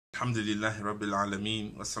الحمد لله رب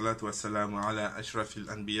العالمين والصلاة والسلام على أشرف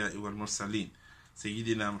الأنبياء والمرسلين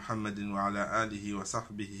سيدنا محمد وعلى آله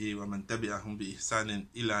وصحبه ومن تبعهم بإحسان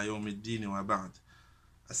إلى يوم الدين وبعد.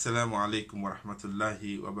 السلام عليكم ورحمة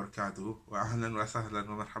الله وبركاته، وأهلا وسهلا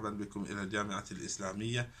ومرحبا بكم إلى الجامعة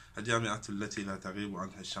الإسلامية، الجامعة التي لا تغيب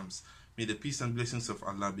عنها الشمس. May the peace and blessings of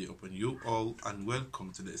Allah be upon you all, and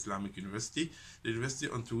welcome to the Islamic University, the university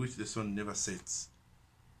unto which the sun never sets.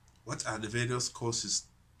 What are the various courses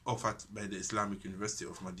offered by the Islamic University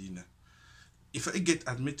of Medina? If I get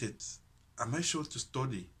admitted, am I sure to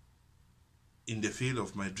study in the field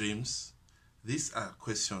of my dreams? These are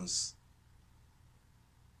questions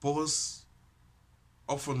posed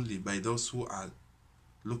oftenly by those who are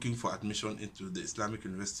looking for admission into the Islamic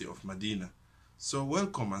University of Medina. So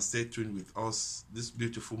welcome and stay tuned with us this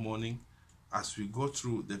beautiful morning as we go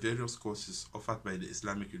through the various courses offered by the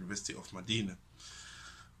Islamic University of Medina.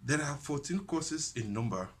 There are 14 courses in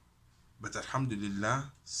number, but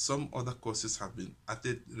alhamdulillah, some other courses have been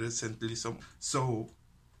added recently. So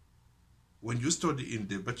when you study in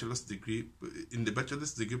the Bachelor's Degree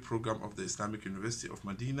program of the Islamic University of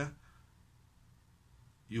Medina,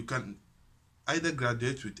 you can either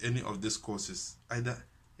graduate with any of these courses, either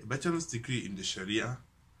a Bachelor's Degree in the Sharia,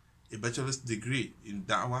 a Bachelor's Degree in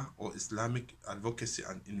Da'wah or Islamic Advocacy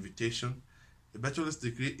and Invitation, a Bachelor's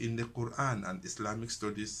Degree in the Quran and Islamic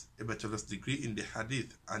Studies, a Bachelor's Degree in the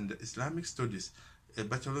Hadith and Islamic Studies, a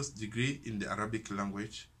Bachelor's Degree in the Arabic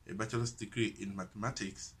language, a Bachelor's Degree in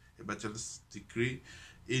Mathematics, a Bachelor's Degree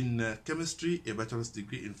in Chemistry, a Bachelor's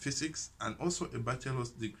Degree in Physics, and also a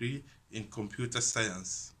Bachelor's Degree in Computer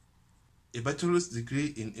Science, a Bachelor's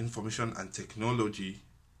Degree in Information and Technology,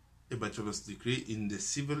 a Bachelor's Degree in the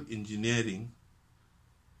Civil Engineering,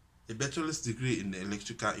 a Bachelor's Degree in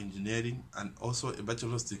Electrical Engineering, and also a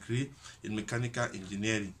Bachelor's Degree in Mechanical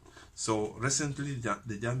Engineering. So recently the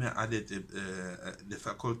Jamia added the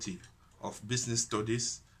Faculty of Business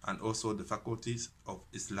Studies and also the faculties of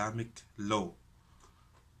Islamic Law.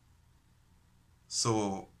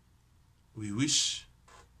 So we wish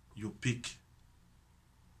you pick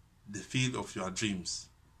the field of your dreams,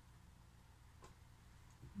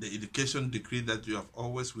 the education degree that you have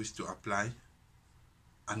always wished to apply,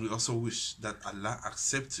 and we also wish that Allah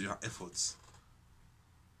accepts your efforts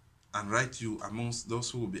and write you amongst those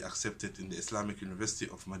who will be accepted in the Islamic University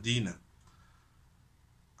of Medina.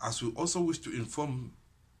 As we also wish to inform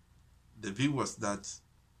the viewers that,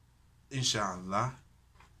 inshallah,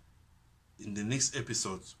 in the next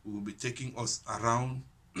episode, we will be taking us around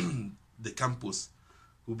the campus.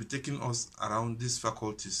 We'll be taking us around these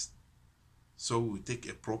faculties. So we take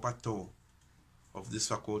a proper tour of these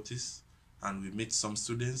faculties and we meet some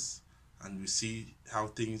students and we see how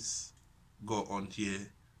things go on here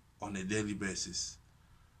on a daily basis.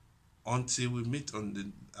 Until we meet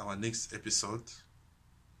on our next episode,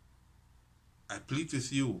 I plead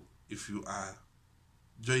with you, if you are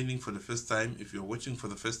joining for the first time, if you're watching for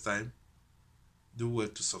the first time, do well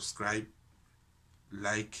to subscribe,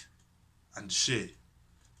 like, and share,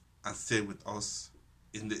 and stay with us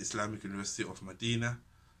in the Islamic University of Medina.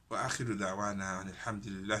 وآخر دعوانا أن الحمد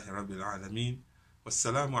لله رب العالمين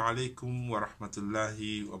والسلام عليكم ورحمة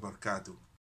الله وبركاته.